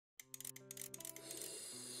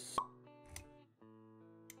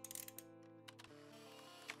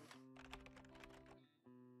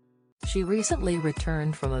She recently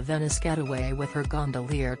returned from a Venice getaway with her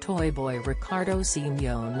gondolier toy boy Riccardo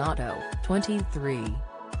Simeonato, 23.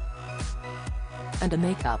 And a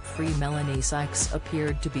makeup-free Melanie Sykes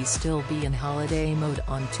appeared to still be in holiday mode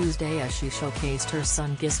on Tuesday as she showcased her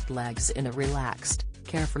sun-kissed legs in a relaxed,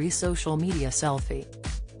 carefree social media selfie.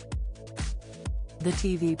 The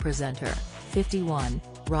TV presenter, 51,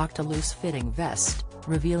 rocked a loose-fitting vest,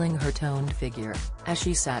 revealing her toned figure, as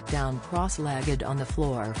she sat down cross-legged on the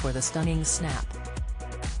floor for the stunning snap.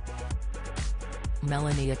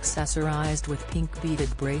 Melanie accessorized with pink beaded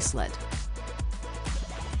bracelet.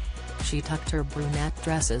 She tucked her brunette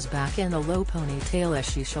dresses back in a low ponytail as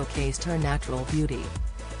she showcased her natural beauty.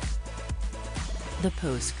 The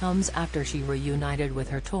pose comes after she reunited with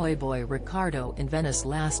her toy boy Riccardo in Venice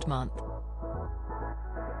last month.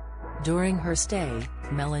 During her stay,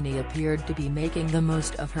 Melanie appeared to be making the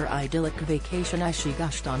most of her idyllic vacation as she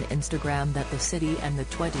gushed on Instagram that the city and the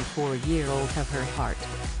 24-year-old have her heart.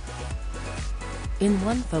 In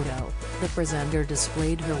one photo, the presenter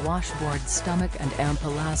displayed her washboard stomach and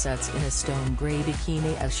ample assets in a stone grey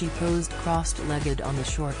bikini as she posed crossed-legged on the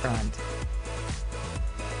shorefront.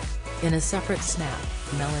 In a separate snap,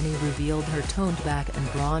 Melanie revealed her toned-back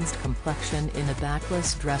and bronzed complexion in a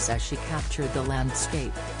backless dress as she captured the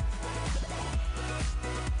landscape.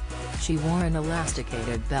 She wore an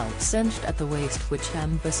elasticated belt cinched at the waist which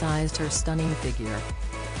emphasized her stunning figure.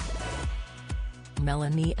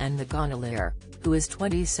 Melanie and the gondolier, who is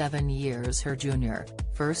 27 years her junior,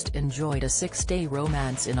 first enjoyed a 6-day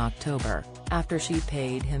romance in October, after she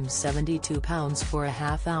paid him £72 for a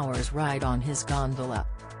half-hour's ride on his gondola.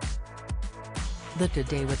 The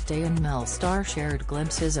Today with Day and Mel star shared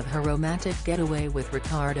glimpses of her romantic getaway with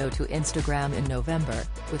Riccardo to Instagram in November,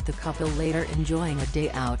 with the couple later enjoying a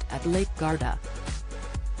day out at Lake Garda.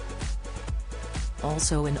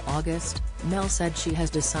 Also in August, Mel said she has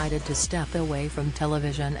decided to step away from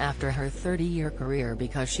television after her 30-year career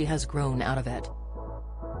because she has grown out of it.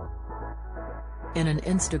 In an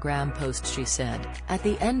Instagram post she said, "At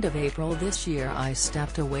the end of April this year I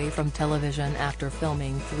stepped away from television after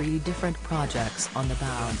filming 3 different projects on the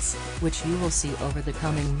bounce, which you will see over the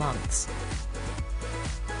coming months.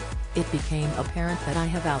 It became apparent that I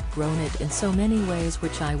have outgrown it in so many ways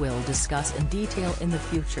which I will discuss in detail in the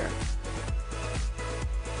future.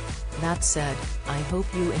 That said, I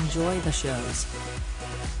hope you enjoy the shows.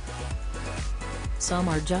 Some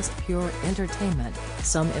are just pure entertainment,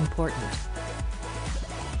 some important."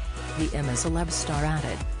 The Celeb star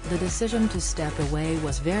added, "The decision to step away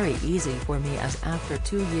was very easy for me as after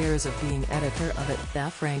 2 years of being editor of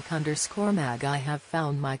 @thefrank_mag I have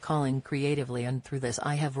found my calling creatively, and through this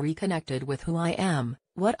I have reconnected with who I am,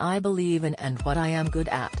 what I believe in and what I am good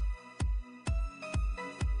at.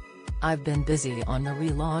 I've been busy on the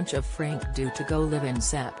relaunch of Frank due to go live in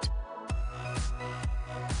Sept.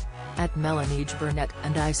 At Melanie Burnett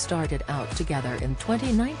and I started out together in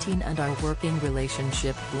 2019 and our working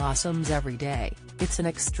relationship blossoms every day. It's an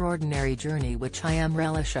extraordinary journey which I am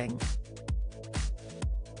relishing."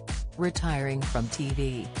 Retiring from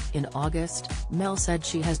TV, in August, Mel said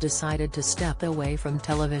she has decided to step away from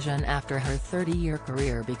television after her 30-year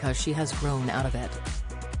career because she has grown out of it.